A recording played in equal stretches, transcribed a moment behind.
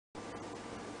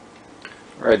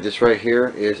Alright, this right here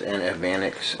is an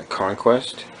Evanix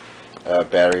Conquest,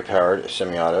 battery-powered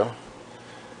semi-auto.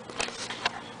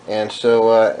 And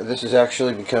so this has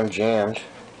actually become jammed.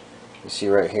 You see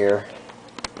right here,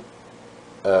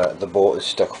 the bolt is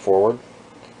stuck forward,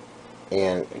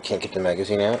 and you can't get the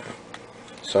magazine out.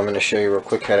 So I'm going to show you real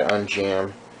quick how to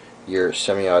unjam your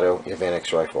semi-auto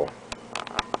Evanix rifle.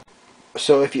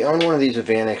 So if you own one of these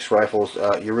Evanix rifles,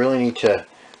 you really need to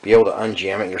be able to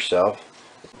unjam it yourself.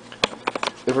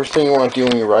 The first thing you want to do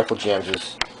when your rifle jams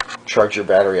is charge your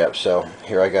battery up. So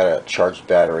here I got a charged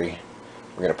battery.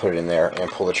 We're going to put it in there and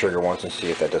pull the trigger once and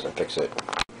see if that doesn't fix it.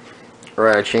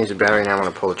 Alright, I changed the battery. Now I'm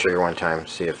going to pull the trigger one time,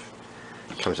 see if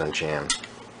it comes unjammed.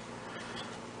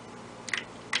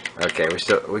 Okay,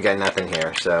 we got nothing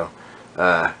here, so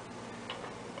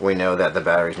we know that the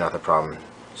battery's not the problem.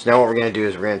 So now what we're going to do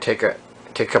is we're going to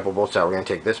take a couple bolts out. We're going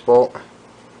to take this bolt,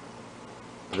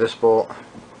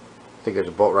 I think there's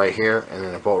a bolt right here, and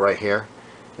then a bolt right here,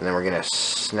 and then we're going to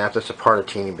snap this apart a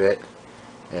teeny bit,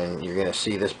 and you're going to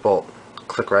see this bolt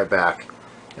click right back,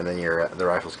 and then the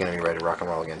rifle's going to be ready to rock and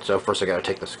roll again. So first I got to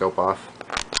take the scope off.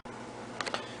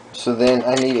 So then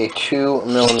I need a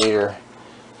 2mm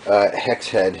hex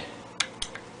head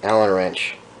Allen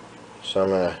wrench. So I'm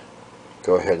going to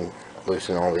go ahead and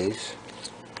loosen all these.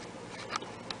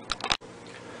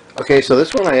 Okay, so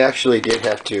this one I actually did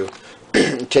have to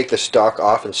take the stock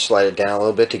off and slide it down a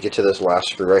little bit to get to this last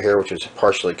screw right here, which is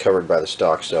partially covered by the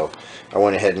stock. So I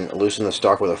went ahead and loosened the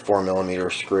stock with a 4mm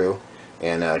screw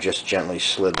and just gently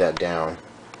slid that down.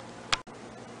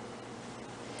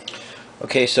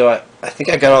 Okay, so I think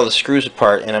I got all the screws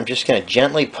apart, and I'm just going to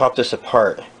gently pop this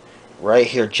apart right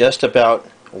here, just about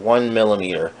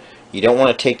 1mm. You don't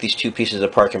want to take these two pieces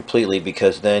apart completely,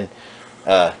 because then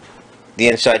the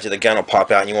insides of the gun will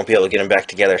pop out and you won't be able to get them back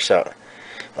together. So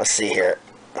let's see here.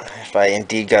 If I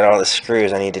indeed got all the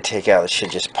screws I need to take out, it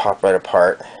should just pop right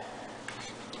apart.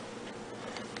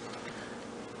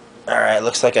 Alright,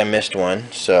 looks like I missed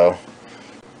one. So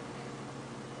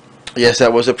yes,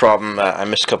 that was a problem. I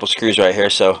missed a couple screws right here.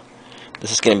 So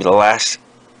this is going to be the last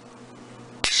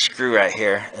screw right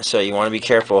here. And so you want to be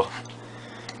careful.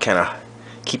 Kind of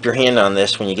keep your hand on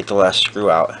this when you get the last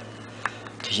screw out,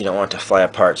 because you don't want it to fly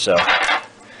apart. So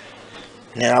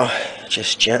now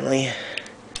just gently.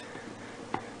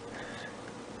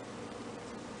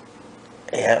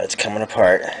 Yeah, it's coming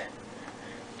apart.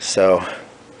 So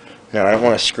now I don't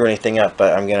want to screw anything up,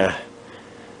 but I'm gonna.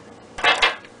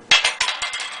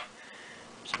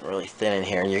 It's really thin in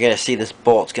here, and you're gonna see this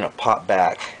bolt's gonna pop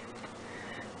back.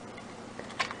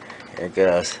 Here it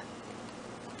goes.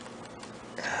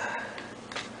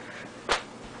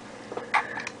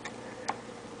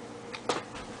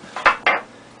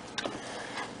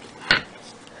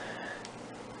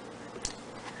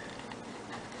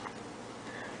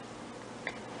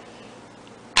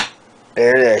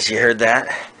 There it is. You heard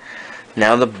that?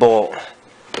 Now the bolt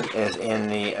is in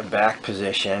the back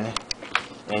position,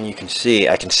 and you can see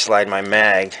I can slide my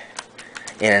mag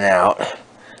in and out,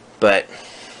 but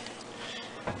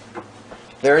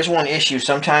there is one issue.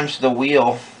 Sometimes the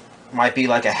wheel might be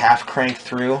like a half crank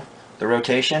through the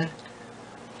rotation,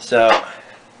 so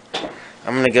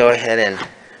I'm going to go ahead and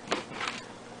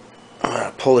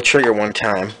pull the trigger one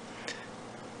time.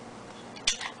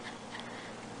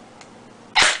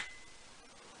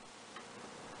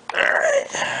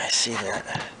 See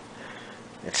that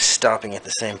it's stopping at the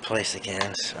same place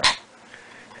again, so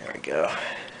there we go.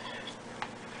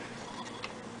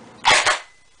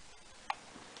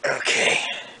 Okay,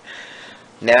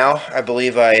 now I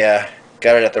believe I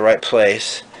got it at the right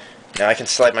place. Now I can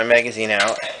slide my magazine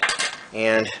out,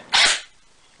 and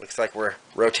looks like we're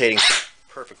rotating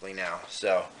perfectly now.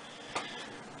 So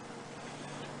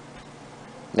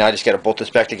now I just got to bolt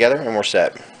this back together and we're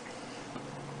set.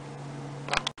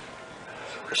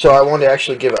 So I wanted to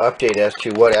actually give an update as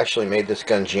to what actually made this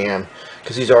gun jam,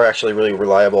 because these are actually really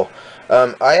reliable.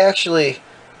 I actually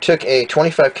took a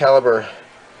 25 caliber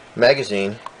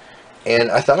magazine,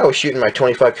 and I thought I was shooting my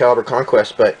 25 caliber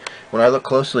Conquest, but when I looked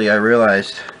closely I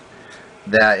realized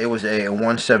that it was a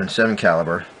 177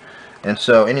 caliber. And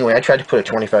so anyway, I tried to put a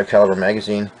 25 caliber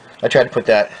magazine. I tried to put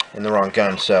that in the wrong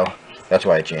gun, so that's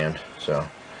why it jammed. So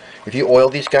if you oil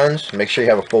these guns, make sure you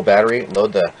have a full battery,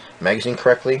 load the magazine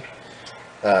correctly,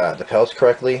 the pellets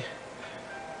correctly,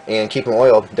 and keep them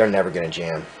oiled. They're never going to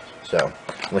jam, so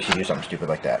unless you do something stupid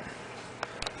like that.